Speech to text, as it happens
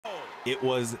It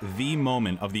was the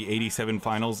moment of the '87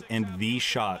 finals and the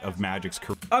shot of Magic's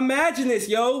career. Imagine this,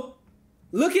 yo.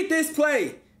 Look at this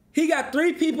play. He got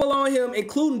 3 people on him,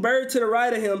 including Bird to the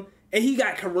right of him, and he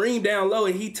got Kareem down low,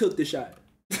 and he took the shot.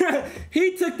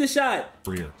 He took the shot.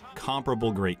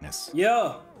 Comparable greatness.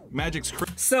 Yeah. Magic's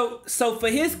career. So for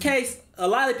his case, a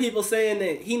lot of people saying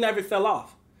that he never fell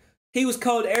off. He was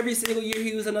cold every single year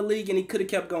he was in the league, and he could have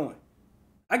kept going.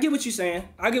 I get what you're saying.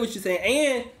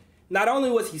 And not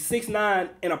only was he 6'9"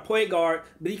 and a point guard,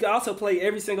 but he could also play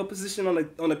every single position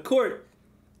on the court,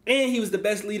 and he was the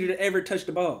best leader to ever touch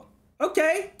the ball.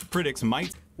 Okay. Critics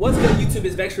might. What's good, YouTube?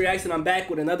 It's Vex Reacts. I'm back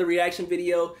with another reaction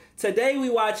video. Today we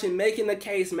watching Making the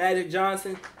Case Magic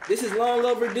Johnson. This is long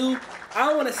overdue.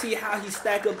 I want to see how he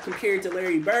stack up compared to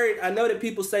Larry Bird. I know that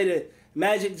people say that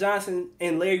Magic Johnson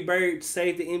and Larry Bird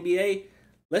saved the NBA.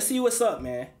 Let's see what's up,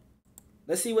 man.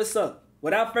 Let's see what's up.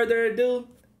 Without further ado,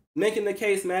 Making the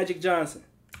Case Magic Johnson.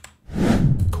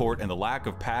 Court and the lack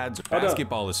of pads.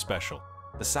 Basketball is special.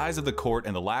 The size of the court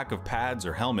and the lack of pads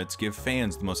or helmets give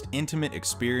fans the most intimate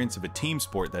experience of a team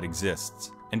sport that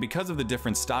exists. And because of the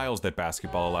different styles that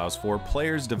basketball allows for,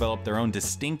 players develop their own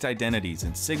distinct identities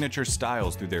and signature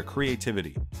styles through their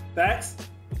creativity, Facts,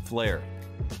 flair,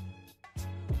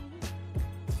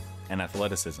 and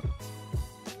athleticism.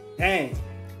 Dang.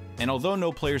 And although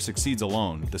no player succeeds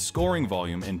alone, the scoring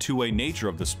volume and two-way nature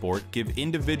of the sport give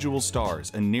individual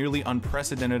stars a nearly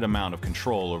unprecedented amount of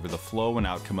control over the flow and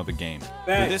outcome of a game.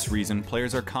 Thanks. For this reason,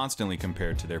 players are constantly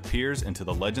compared to their peers and to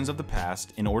the legends of the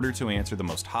past in order to answer the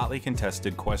most hotly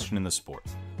contested question in the sport: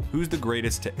 who's the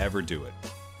greatest to ever do it?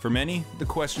 For many, the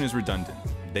question is redundant.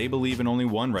 They believe in only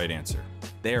one right answer,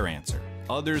 their answer.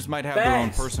 Others might have their own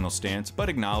personal stance, but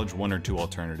acknowledge one or two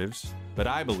alternatives. But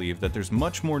I believe that there's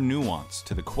much more nuance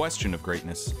to the question of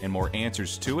greatness and more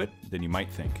answers to it than you might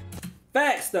think.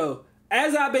 Facts, though.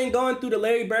 As I've been going through the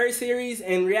Larry Bird series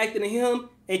and reacting to him,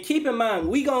 and keep in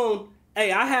mind,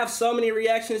 I have so many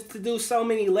reactions to do, so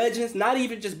many legends, not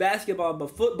even just basketball,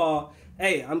 but football.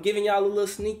 Hey, I'm giving y'all a little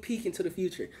sneak peek into the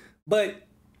future. But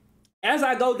as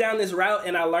I go down this route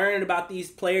and I learn about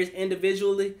these players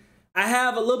individually, I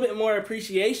have a little bit more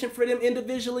appreciation for them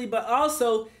individually, but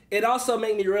also it also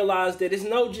made me realize that it's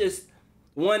no just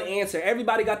one answer.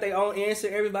 Everybody got their own answer.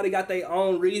 Everybody got their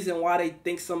own reason why they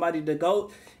think somebody the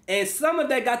GOAT. And some of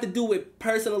that got to do with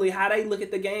personally how they look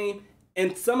at the game,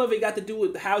 and some of it got to do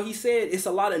with how he said it's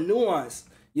a lot of nuance.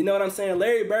 You know what I'm saying?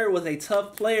 Larry Bird was a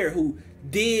tough player who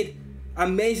did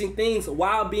amazing things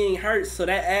while being hurt, so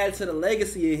that adds to the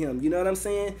legacy of him. You know what I'm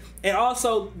saying? And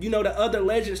also, you know, the other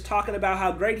legends talking about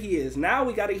how great he is. Now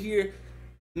we got to hear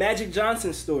Magic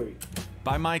Johnson's story.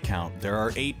 By my count, there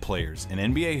are 8 players in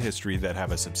NBA history that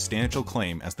have a substantial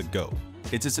claim as the GOAT.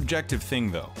 It's a subjective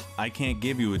thing, though. I can't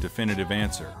give you a definitive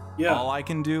answer. Yeah. All I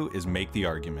can do is make the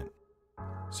argument.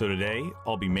 So today,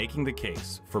 I'll be making the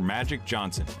case for Magic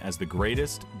Johnson as the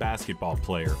greatest basketball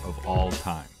player of all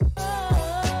time.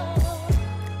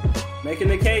 Making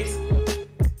the case.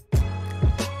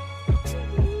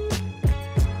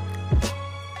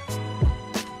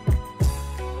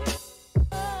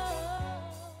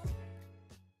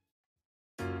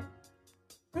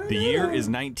 The year is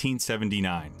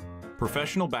 1979.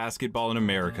 Professional basketball in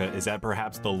America is at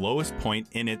perhaps the lowest point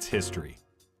in its history.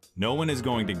 No one is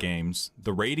going to games,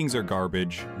 the ratings are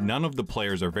garbage, none of the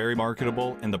players are very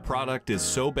marketable, and the product is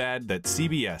so bad that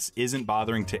CBS isn't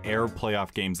bothering to air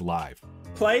playoff games live.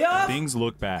 Playoff? Things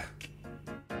look bad.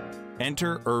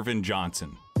 Enter Earvin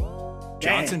Johnson.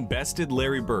 Johnson bested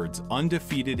Larry Bird's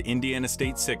undefeated Indiana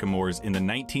State Sycamores in the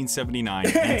 1979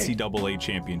 NCAA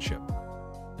Championship,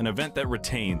 an event that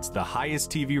retains the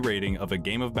highest TV rating of a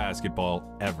game of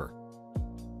basketball ever.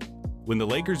 When the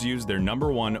Lakers used their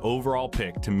 #1 overall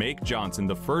pick to make Johnson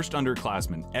the first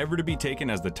underclassman ever to be taken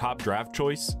as the top draft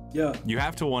choice, you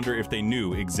have to wonder if they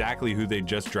knew exactly who they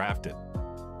just drafted.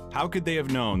 How could they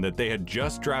have known that they had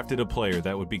just drafted a player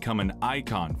that would become an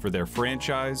icon for their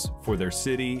franchise, for their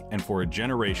city, and for a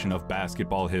generation of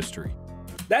basketball history?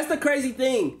 That's the crazy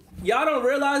thing. Y'all don't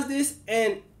realize this,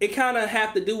 and it kind of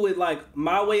have to do with like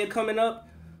my way of coming up.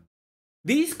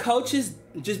 These coaches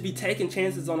just be taking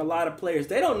chances on a lot of players.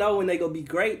 They don't know when they gonna be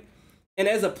great. And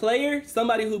as a player,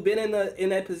 somebody who been in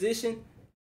that position,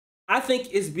 I think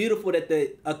it's beautiful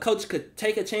that a coach could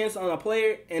take a chance on a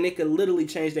player and it could literally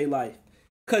change their life.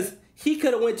 Because he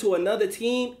could have went to another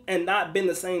team and not been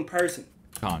the same person.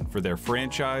 For their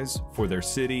franchise, for their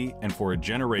city, and for a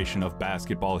generation of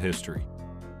basketball history.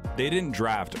 They didn't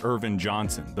draft Earvin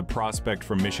Johnson, the prospect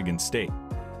from Michigan State.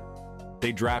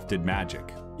 They drafted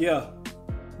Magic. Yeah.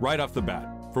 Right off the bat,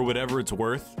 for whatever it's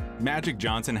worth, Magic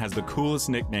Johnson has the coolest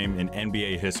nickname in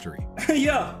NBA history.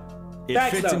 Yeah.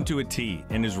 It fits him to a T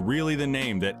and is really the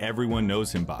name that everyone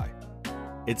knows him by.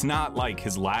 It's not like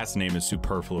his last name is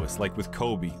superfluous, like with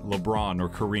Kobe, LeBron, or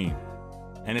Kareem.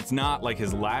 And it's not like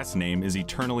his last name is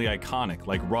eternally iconic,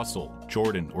 like Russell,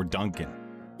 Jordan, or Duncan.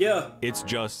 Yeah. It's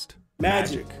just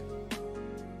Magic.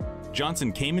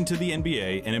 Johnson came into the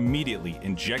NBA and immediately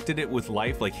injected it with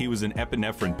life like he was an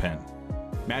epinephrine pen.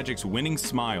 Magic's winning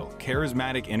smile,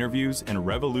 charismatic interviews, and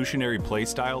revolutionary play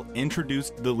style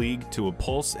introduced the league to a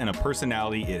pulse and a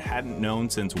personality it hadn't known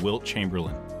since Wilt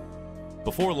Chamberlain.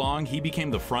 Before long, he became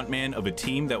the frontman of a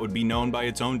team that would be known by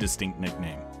its own distinct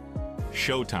nickname,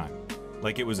 Showtime,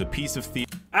 like it was a piece of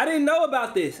theater. I didn't know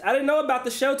about this. I didn't know about the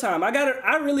Showtime.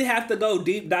 I really have to go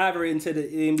deep diver into the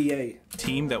NBA.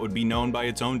 Team that would be known by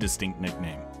its own distinct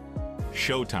nickname,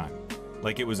 Showtime,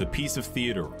 like it was a piece of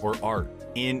theater or art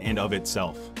in and of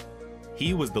itself.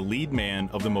 He was the lead man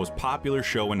of the most popular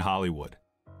show in Hollywood.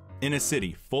 In a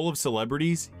city full of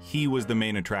celebrities, he was the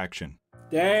main attraction.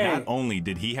 Dang. Not only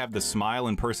did he have the smile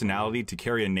and personality to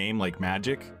carry a name like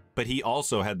Magic, but he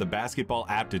also had the basketball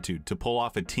aptitude to pull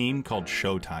off a team called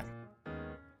Showtime.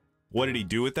 What did he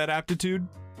do with that aptitude?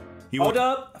 Hold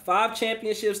up, 5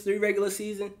 championships, 3 regular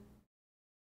season.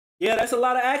 Yeah, that's a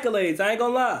lot of accolades, I ain't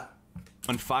gonna lie.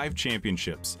 Won 5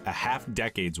 championships, a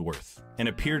half-decade's worth, and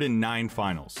appeared in 9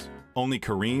 finals. Only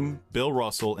Kareem, Bill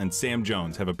Russell, and Sam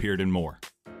Jones have appeared in more.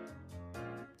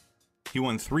 He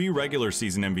won 3 regular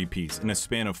season MVPs in a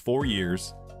span of 4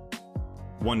 years,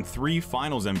 won 3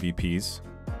 finals MVPs,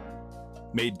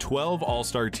 made 12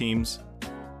 All-Star teams,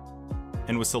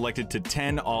 and was selected to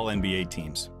 10 All-NBA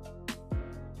teams.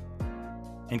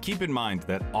 And keep in mind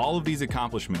that all of these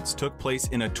accomplishments took place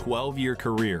in a 12-year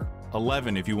career,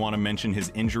 11 if you want to mention his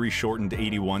injury-shortened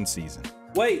 81 season.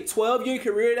 Wait, 12-year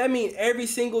career? That means every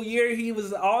single year he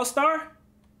was an All-Star?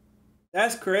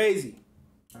 That's crazy.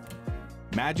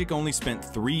 Magic only spent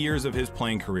 3 years of his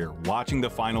playing career watching the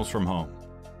finals from home.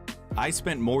 I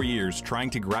spent more years trying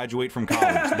to graduate from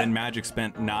college than Magic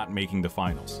spent not making the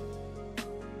finals.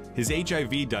 His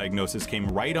HIV diagnosis came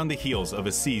right on the heels of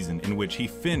a season in which he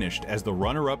finished as the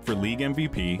runner-up for league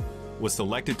MVP, was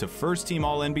selected to first-team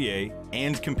All-NBA,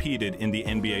 and competed in the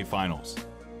NBA Finals.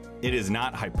 It is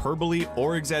not hyperbole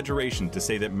or exaggeration to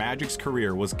say that Magic's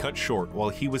career was cut short while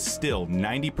he was still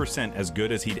 90% as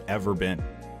good as he'd ever been.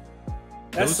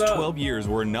 Those 12 years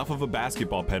were enough of a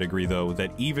basketball pedigree, though,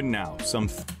 that even now,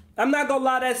 I'm not gonna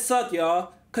lie, that suck,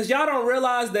 y'all. Because y'all don't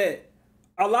realize that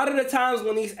a lot of the times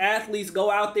when these athletes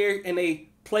go out there and they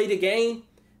play the game,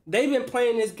 they've been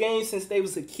playing this game since they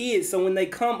was a kid. So when they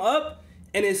come up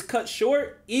and it's cut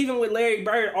short, even with Larry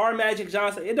Bird or Magic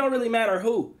Johnson, it don't really matter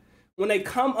who. When they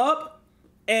come up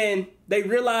and they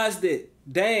realize that,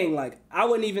 dang, like, I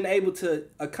wasn't even able to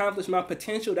accomplish my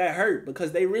potential, that hurt.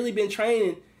 Because they really been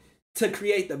training to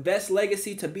create the best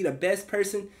legacy, to be the best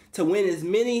person, to win as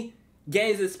many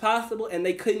games as possible, and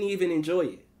they couldn't even enjoy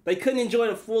it. They couldn't enjoy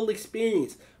the full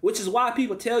experience, which is why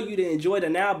people tell you to enjoy the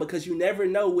now, because you never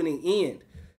know when it ends.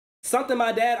 Something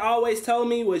my dad always told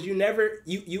me was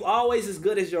you always as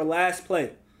good as your last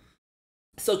play.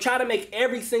 So try to make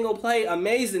every single play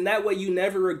amazing. That way you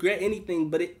never regret anything.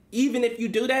 But even if you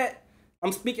do that,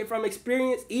 I'm speaking from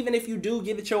experience, even if you do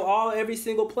give it your all every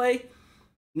single play,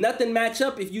 nothing match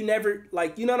up if you never,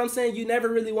 like, you know what I'm saying? You never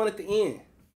really want it to end.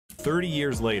 30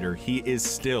 years later, he is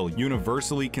still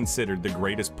universally considered the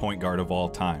greatest point guard of all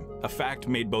time. A fact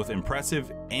made both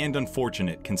impressive and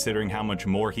unfortunate considering how much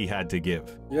more he had to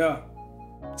give. Yeah.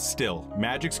 Still,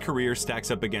 Magic's career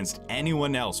stacks up against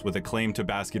anyone else with a claim to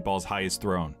basketball's highest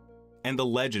throne. And the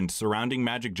legend surrounding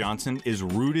Magic Johnson is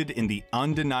rooted in the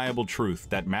undeniable truth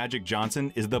that Magic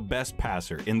Johnson is the best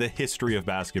passer in the history of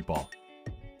basketball.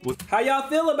 How y'all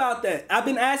feel about that? I've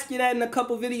been asking that in a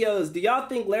couple videos. Do y'all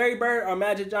think Larry Bird or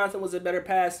Magic Johnson was a better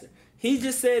passer? He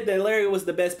just said that Larry was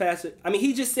the best passer. I mean,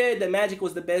 he just said that Magic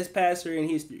was the best passer in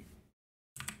history.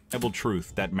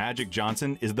 Truth that Magic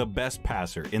Johnson is the best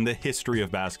passer in the history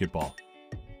of basketball.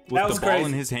 With the ball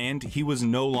in his hand, he was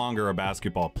no longer a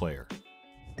basketball player.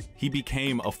 He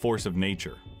became a force of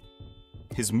nature.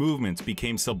 His movements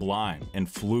became sublime and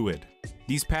fluid.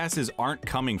 These passes aren't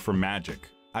coming from Magic.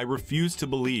 I refuse to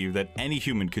believe that any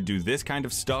human could do this kind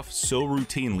of stuff so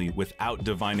routinely without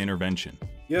divine intervention.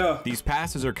 Yeah. These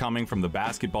passes are coming from the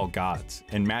basketball gods,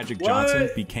 and Magic Johnson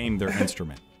became their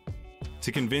instrument.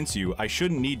 To convince you, I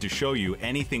shouldn't need to show you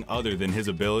anything other than his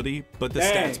ability, but the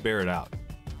stats bear it out.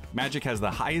 Magic has the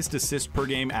highest assist per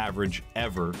game average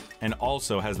ever, and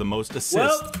also has the most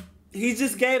assists. Well, he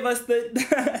just gave us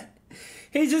the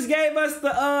he just gave us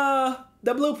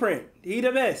the blueprint. He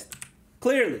the best,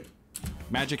 clearly.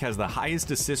 Magic has the highest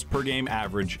assist per game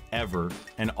average ever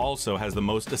and also has the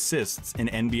most assists in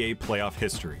NBA playoff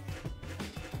history.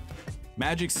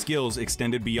 Magic's skills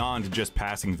extended beyond just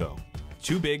passing though.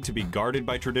 Too big to be guarded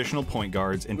by traditional point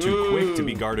guards and too quick to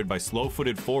be guarded by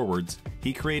slow-footed forwards,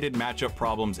 he created matchup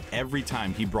problems every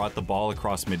time he brought the ball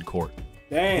across midcourt.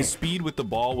 Dang. His speed with the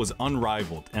ball was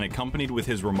unrivaled, and accompanied with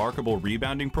his remarkable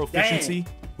rebounding proficiency,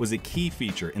 was a key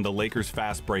feature in the Lakers'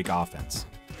 fast break offense.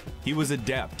 He was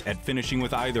adept at finishing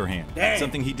with either hand,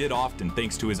 something he did often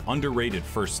thanks to his underrated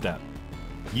first step.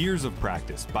 Years of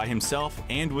practice by himself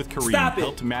and with Kareem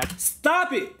helped Magic.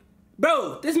 Stop it!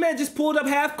 Bro, this man just pulled up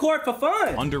half court for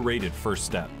fun. Underrated first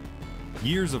step.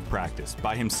 Years of practice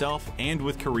by himself and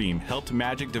with Kareem helped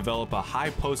Magic develop a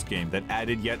high post game that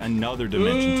added yet another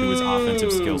dimension to his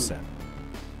offensive skill set.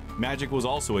 Magic was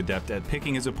also adept at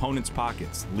picking his opponent's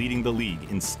pockets, leading the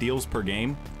league in steals per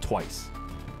game twice.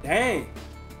 Dang.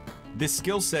 This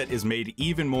skill set is made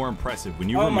even more impressive when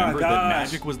you remember that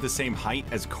Magic was the same height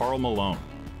as Karl Malone.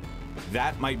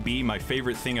 That might be my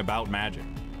favorite thing about Magic,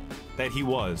 that he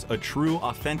was a true,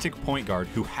 authentic point guard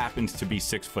who happened to be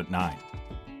 6'9".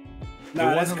 It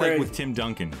wasn't like with Tim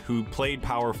Duncan, who played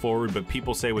power forward but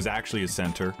people say was actually a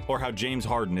center, or how James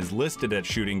Harden is listed at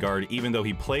shooting guard even though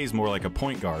he plays more like a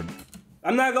point guard.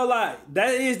 I'm not gonna lie,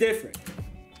 that is different.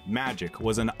 Magic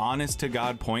was an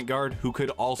honest-to-God point guard who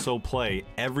could also play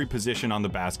every position on the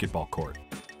basketball court.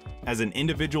 As an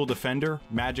individual defender,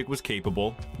 Magic was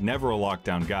capable, never a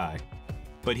lockdown guy,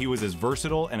 but he was as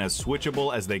versatile and as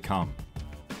switchable as they come.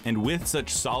 And with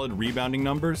such solid rebounding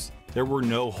numbers, there were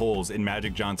no holes in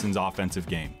Magic Johnson's offensive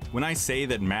game. When I say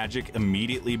that Magic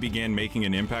immediately began making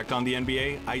an impact on the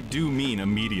NBA, I do mean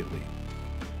immediately.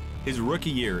 His rookie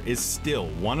year is still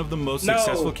one of the most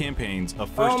successful campaigns a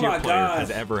first-year player has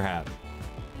ever had.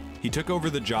 He took over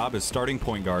the job as starting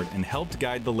point guard and helped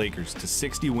guide the Lakers to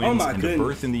 60 wins and a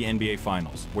berth in the NBA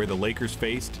Finals, where the Lakers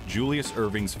faced Julius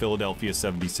Erving's Philadelphia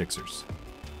 76ers.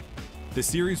 The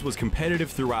series was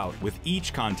competitive throughout, with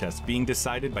each contest being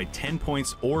decided by 10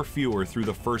 points or fewer through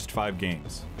the first 5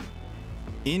 games.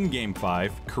 In Game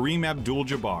 5, Kareem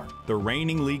Abdul-Jabbar, the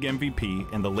reigning league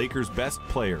MVP and the Lakers' best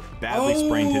player, badly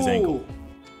sprained his ankle.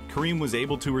 Kareem was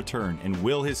able to return and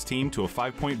will his team to a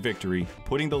 5-point victory,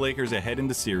 putting the Lakers ahead in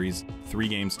the series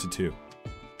 3-2.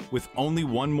 With only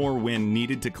one more win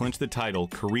needed to clinch the title,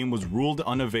 Kareem was ruled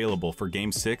unavailable for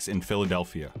Game 6 in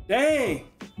Philadelphia. Dang!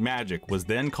 Magic was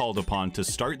then called upon to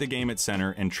start the game at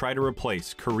center and try to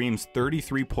replace Kareem's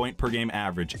 33-point-per-game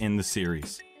average in the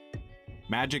series.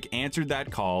 Magic answered that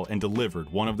call and delivered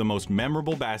one of the most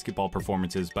memorable basketball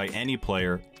performances by any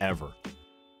player ever.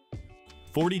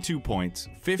 42 points,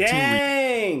 15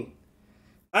 Dang!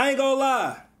 I ain't gonna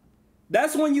lie.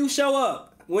 That's when you show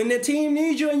up. When the team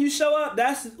needs you and you show up,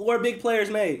 that's where big players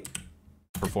made.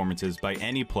 Performances by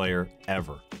any player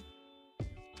ever.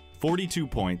 42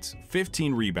 points,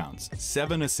 15 rebounds,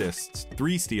 7 assists,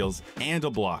 3 steals, and a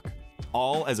block.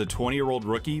 All as a 20-year-old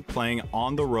rookie playing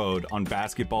on the road on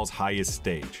basketball's highest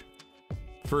stage.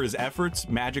 For his efforts,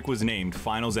 Magic was named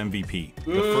Finals MVP,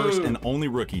 the first and only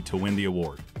rookie to win the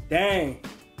award. Dang.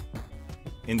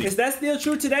 Is that still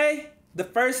true today? The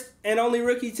first and only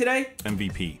rookie today?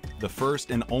 MVP, the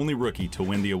first and only rookie to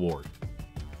win the award.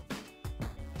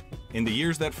 In the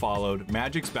years that followed,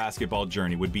 Magic's basketball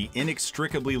journey would be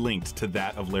inextricably linked to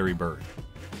that of Larry Bird.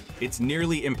 It's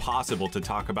nearly impossible to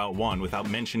talk about one without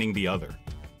mentioning the other.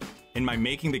 In my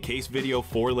Making the Case video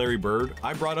for Larry Bird,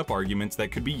 I brought up arguments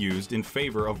that could be used in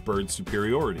favor of Bird's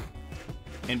superiority.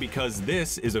 And because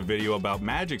this is a video about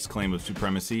Magic's claim of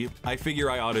supremacy, I figure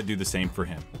I ought to do the same for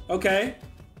him. Okay.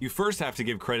 You first have to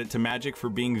give credit to Magic for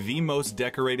being the most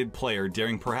decorated player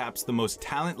during perhaps the most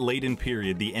talent-laden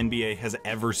period the NBA has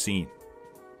ever seen.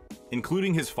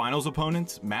 Including his finals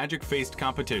opponents, Magic faced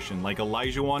competition like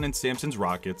Olajuwon and Sampson's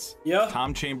Rockets,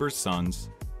 Tom Chambers' Suns,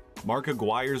 Mark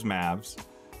Aguirre's Mavs,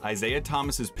 Isaiah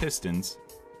Thomas's Pistons,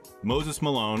 Moses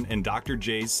Malone and Dr.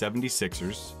 J's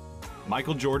 76ers,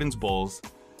 Michael Jordan's Bulls,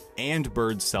 and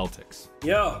Bird's Celtics.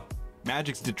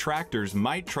 Magic's detractors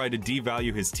might try to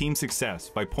devalue his team's success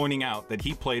by pointing out that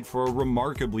he played for a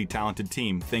remarkably talented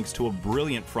team thanks to a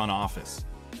brilliant front office.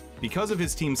 Because of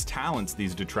his team's talents,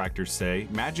 these detractors say,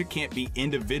 Magic can't be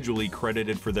individually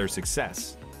credited for their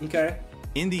success. Okay.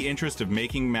 In the interest of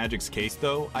making Magic's case,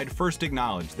 though, I'd first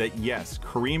acknowledge that yes,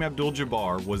 Kareem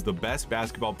Abdul-Jabbar was the best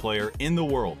basketball player in the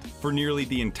world for nearly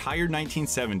the entire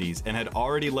 1970s and had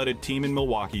already led a team in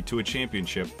Milwaukee to a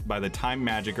championship by the time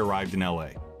Magic arrived in LA.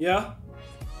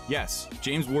 Yes,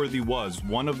 James Worthy was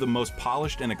one of the most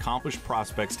polished and accomplished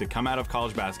prospects to come out of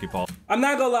college basketball. I'm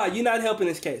not gonna lie, you're not helping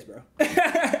this case, bro.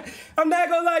 I'm not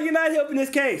gonna lie, you're not helping this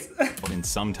case. In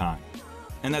some time.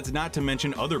 And that's not to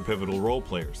mention other pivotal role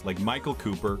players like Michael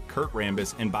Cooper, Kurt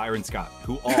Rambis, and Byron Scott,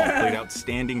 who all played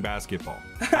outstanding basketball.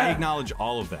 I acknowledge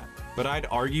all of that, but I'd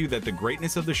argue that the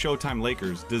greatness of the Showtime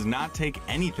Lakers does not take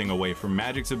anything away from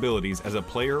Magic's abilities as a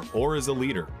player or as a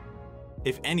leader.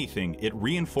 If anything, it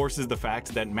reinforces the fact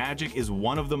that Magic is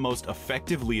one of the most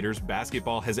effective leaders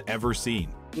basketball has ever seen.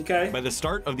 Okay. By the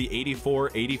start of the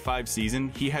 84-85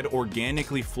 season, he had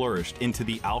organically flourished into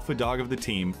the alpha dog of the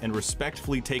team and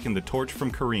respectfully taken the torch from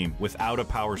Kareem without a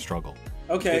power struggle.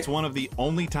 Okay. It's one of the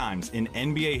only times in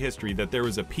NBA history that there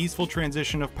was a peaceful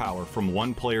transition of power from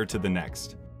one player to the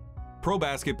next. Pro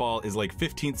basketball is like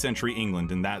 15th century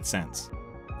England in that sense.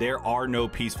 There are no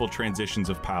peaceful transitions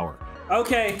of power.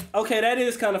 Okay, that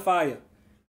is kind of fire.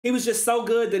 He was just so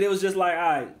good that it was just like, all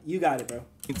right, you got it, bro.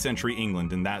 15th century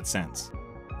England in that sense.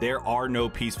 There are no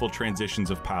peaceful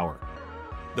transitions of power.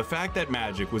 The fact that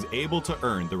Magic was able to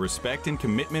earn the respect and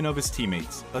commitment of his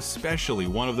teammates, especially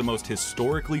one of the most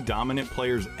historically dominant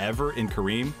players ever in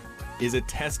Kareem, is a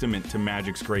testament to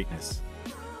Magic's greatness.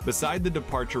 Beside the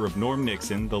departure of Norm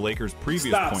Nixon, the Lakers'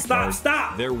 previous point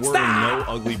guard, there were no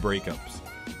ugly breakups.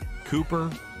 Cooper,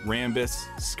 Rambis,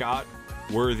 Scott,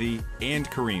 Worthy, and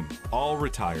Kareem all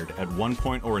retired at one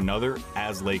point or another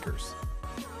as Lakers.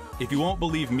 If you won't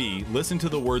believe me, listen to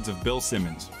the words of Bill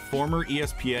Simmons, former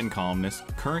ESPN columnist,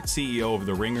 current CEO of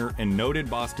The Ringer, and noted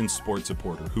Boston sports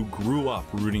supporter who grew up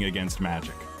rooting against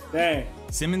Magic. Dang.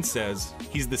 Simmons says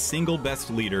he's the single best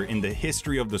leader in the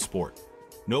history of the sport.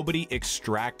 Nobody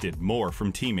extracted more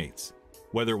from teammates,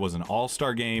 whether it was an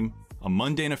all-star game, a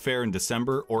mundane affair in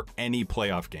December, or any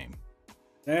playoff game.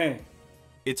 Dang.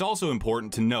 It's also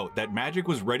important to note that Magic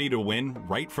was ready to win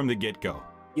right from the get-go.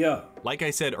 Yeah. Like I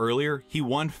said earlier, he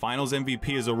won Finals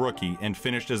MVP as a rookie and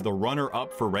finished as the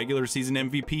runner-up for regular season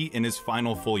MVP in his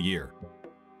final full year.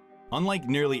 Unlike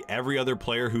nearly every other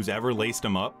player who's ever laced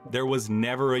him up, there was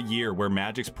never a year where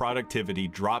Magic's productivity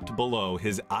dropped below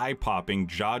his eye-popping,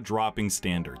 jaw-dropping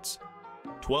standards.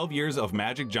 12 years of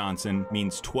Magic Johnson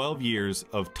means 12 years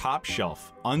of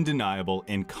top-shelf, undeniable,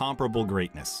 incomparable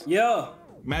greatness. Yeah.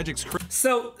 Magic's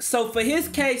So for his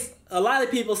case, a lot of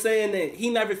people saying that he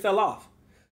never fell off.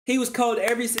 He was cold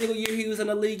every single year he was in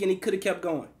the league, and he could have kept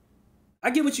going. I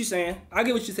get what you're saying.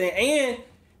 And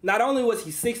not only was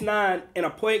he 6'9" and a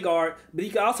point guard, but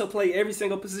he could also play every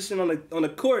single position on the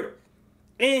court.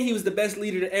 And he was the best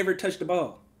leader to ever touch the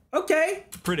ball. Okay.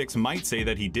 Critics might say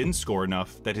that he didn't score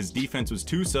enough, that his defense was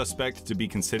too suspect to be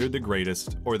considered the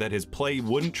greatest, or that his play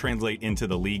wouldn't translate into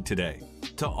the league today.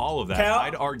 To all of that,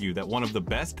 I'd argue that one of the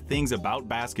best things about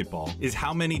basketball is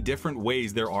how many different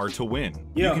ways there are to win.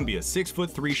 Yeah. You can be a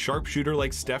 6'3" sharpshooter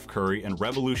like Steph Curry and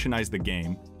revolutionize the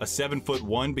game, a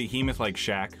 7'1" behemoth like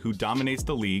Shaq who dominates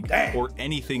the league, or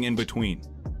anything in between.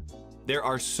 There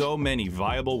are so many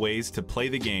viable ways to play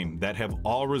the game that have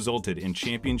all resulted in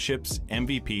championships,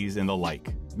 MVPs, and the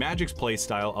like. Magic's play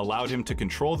style allowed him to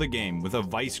control the game with a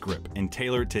vice grip and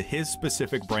tailor it to his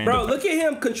specific brand of look at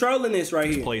him controlling this right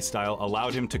here. Play style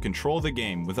allowed him to control the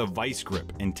game with a vice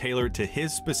grip and tailor it to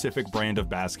his specific brand of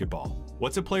basketball.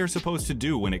 What's a player supposed to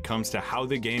do when it comes to how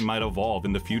the game might evolve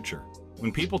in the future?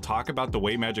 When people talk about the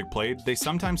way Magic played, they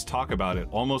sometimes talk about it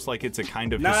almost like it's a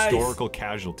kind of historical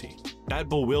casualty. That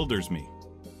bewilders me.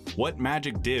 What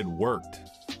Magic did worked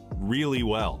really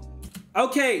well.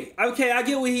 Okay, I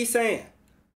get what he's saying.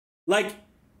 Like,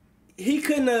 he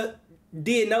couldn't have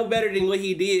did no better than what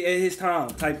he did at his time.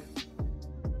 Type.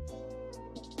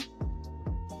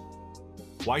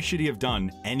 Why should he have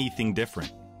done anything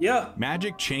different? Yeah.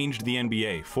 Magic changed the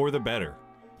NBA for the better.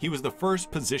 He was the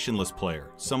first positionless player,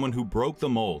 someone who broke the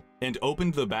mold and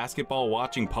opened the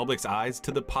basketball-watching public's eyes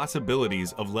to the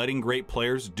possibilities of letting great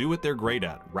players do what they're great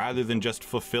at, rather than just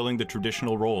fulfilling the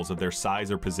traditional roles of their size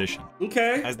or position.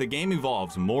 Okay. As the game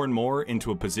evolves more and more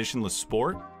into a positionless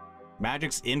sport,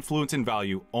 Magic's influence and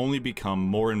value only become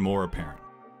more and more apparent.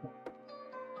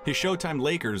 His Showtime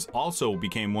Lakers also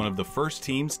became one of the first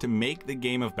teams to make the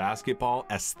game of basketball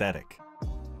aesthetic.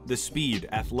 The speed,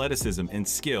 athleticism, and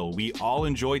skill we all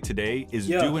enjoy today is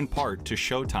due in part to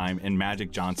Showtime and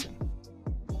Magic Johnson.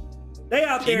 They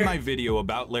out there. In my video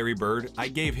about Larry Bird, I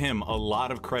gave him a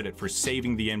lot of credit for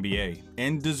saving the NBA,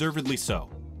 and deservedly so.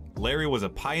 Larry was a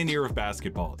pioneer of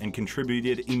basketball and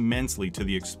contributed immensely to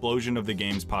the explosion of the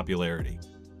game's popularity.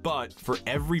 But for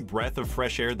every breath of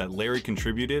fresh air that Larry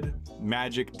contributed,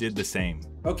 Magic did the same.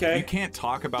 Okay. You can't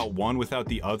talk about one without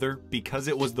the other because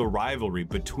it was the rivalry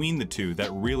between the two that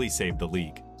really saved the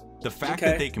league. The fact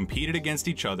that they competed against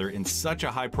each other in such a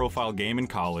high-profile game in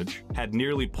college, had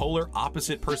nearly polar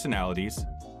opposite personalities,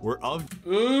 were of...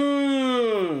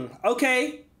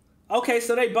 Okay. Okay,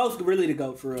 so they both really the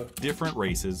GOAT for real. Different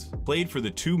races, played for the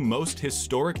two most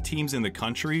historic teams in the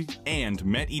country, and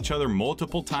met each other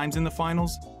multiple times in the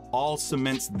finals, all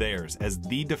cements theirs as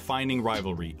the defining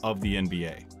rivalry of the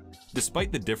NBA.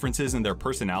 Despite the differences in their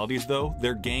personalities though,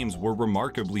 their games were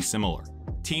remarkably similar.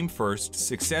 Team first,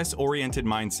 success-oriented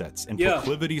mindsets, and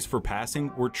proclivities for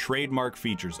passing were trademark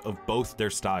features of both their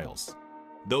styles.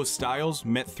 Those styles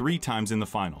met 3 times in the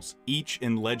finals, each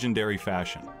in legendary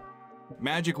fashion.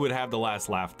 Magic would have the last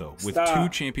laugh though, with 2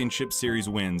 championship series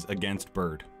wins against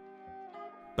Bird.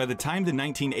 By the time the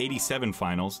 1987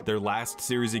 finals, their last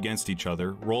series against each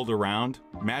other, rolled around,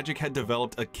 Magic had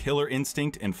developed a killer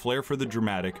instinct and flair for the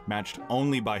dramatic matched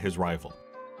only by his rival.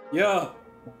 Yeah.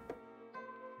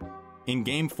 In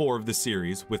Game 4 of the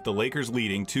series, with the Lakers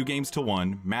leading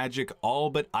 2-1, Magic all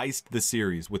but iced the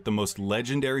series with the most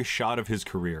legendary shot of his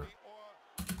career.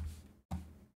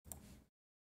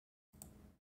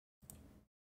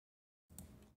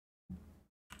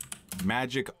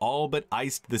 Magic all but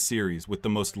iced the series with the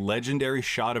most legendary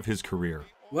shot of his career.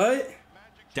 What?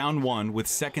 Down 1 with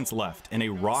seconds left in a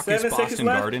raucous Boston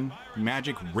Garden,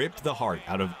 Magic ripped the heart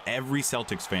out of every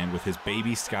Celtics fan with his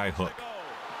baby sky hook.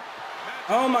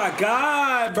 Oh my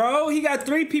God, bro. He got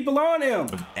 3 people on him.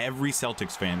 Of every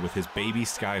Celtics fan with his baby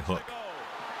sky hook.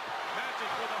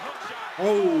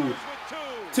 Oh,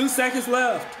 2 seconds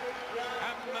left.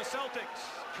 And the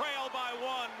Celtics trail by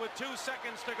 1 with 2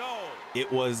 seconds to go. It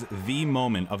was the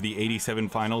moment of the '87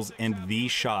 finals and the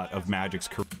shot of Magic's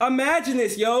career. Imagine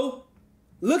this, yo.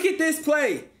 Look at this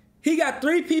play. He got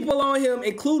 3 people on him,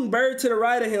 including Bird to the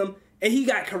right of him, and he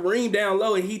got Kareem down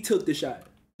low, and he took the shot.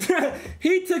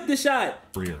 He took the shot.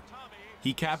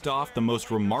 He capped off the most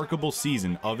remarkable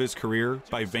season of his career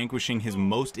by vanquishing his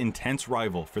most intense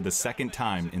rival for the 2nd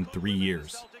time in 3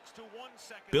 years.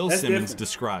 Bill Simmons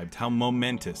described how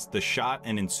momentous the shot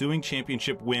and ensuing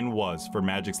championship win was for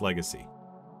Magic's legacy.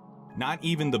 Not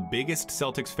even the biggest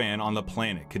Celtics fan on the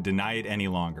planet could deny it any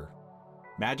longer.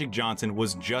 Magic Johnson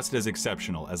was just as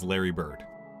exceptional as Larry Bird.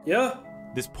 Yeah.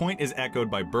 This point is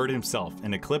echoed by Bird himself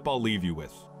in a clip I'll leave you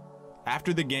with.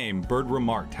 After the game, Bird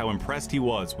remarked how impressed he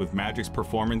was with Magic's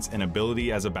performance and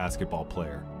ability as a basketball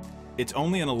player. It's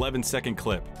only an 11-second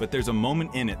clip, but there's a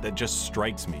moment in it that just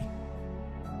strikes me.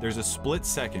 There's a split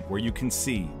second where you can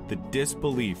see the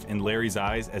disbelief in Larry's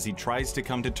eyes as he tries to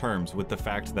come to terms with the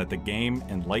fact that the game,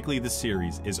 and likely the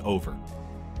series, is over.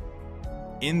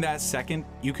 In that second,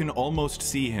 you can almost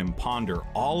see him ponder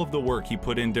all of the work he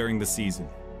put in during the season.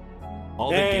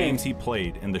 All the games he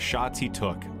played and the shots he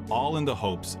took, all in the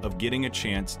hopes of getting a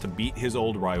chance to beat his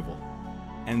old rival.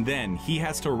 And then he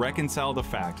has to reconcile the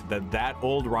fact that that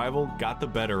old rival got the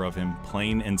better of him,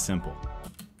 plain and simple.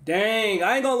 Dang,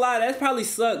 I ain't gonna lie, that's probably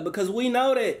sucked because we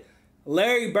know that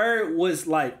Larry Bird was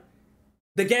like,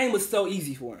 the game was so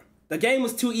easy for him. The game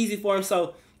was too easy for him.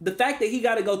 So the fact that he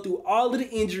got to go through all of the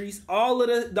injuries, all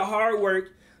of the hard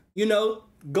work, you know,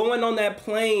 going on that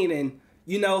plane and,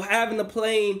 you know, having the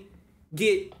plane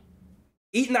get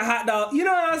eating a hot dog, you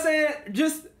know what I'm saying?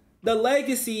 Just the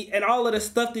legacy and all of the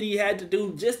stuff that he had to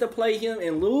do just to play him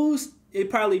and lose, it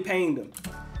probably pained him.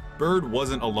 Bird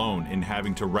wasn't alone in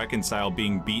having to reconcile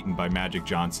being beaten by Magic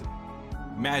Johnson.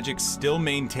 Magic still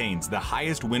maintains the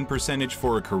highest win percentage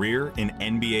for a career in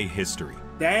NBA history.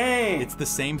 Dang! It's the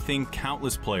same thing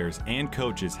countless players and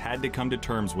coaches had to come to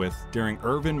terms with during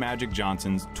Earvin Magic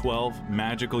Johnson's 12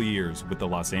 magical years with the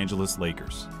Los Angeles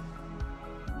Lakers.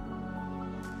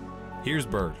 Here's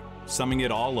Bird, summing it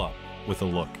all up with a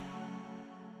look.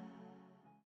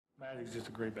 Magic's just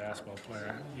a great basketball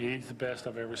player. He's the best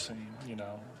I've ever seen, you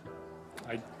know.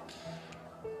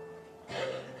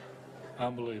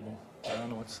 Unbelievable. I don't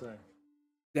know what to say.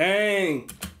 Dang,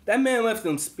 that man left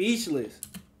them speechless.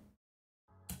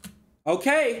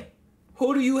 Okay,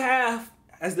 who do you have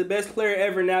as the best player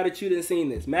ever now that you didn't seen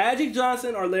this? Magic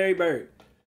Johnson or Larry Bird?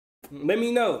 Let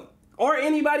me know. Or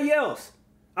anybody else.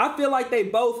 I feel like they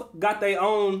both got their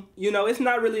own, you know, it's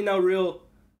not really no real,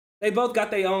 they both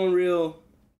got their own real,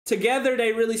 together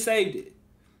they really saved it.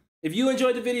 If you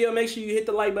enjoyed the video, make sure you hit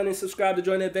the like button and subscribe to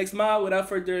join the FX Mob. Without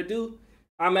further ado,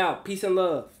 I'm out. Peace and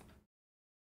love.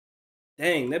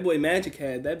 Dang, that boy Magic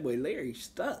had that boy Larry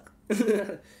stuck.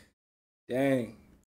 Dang.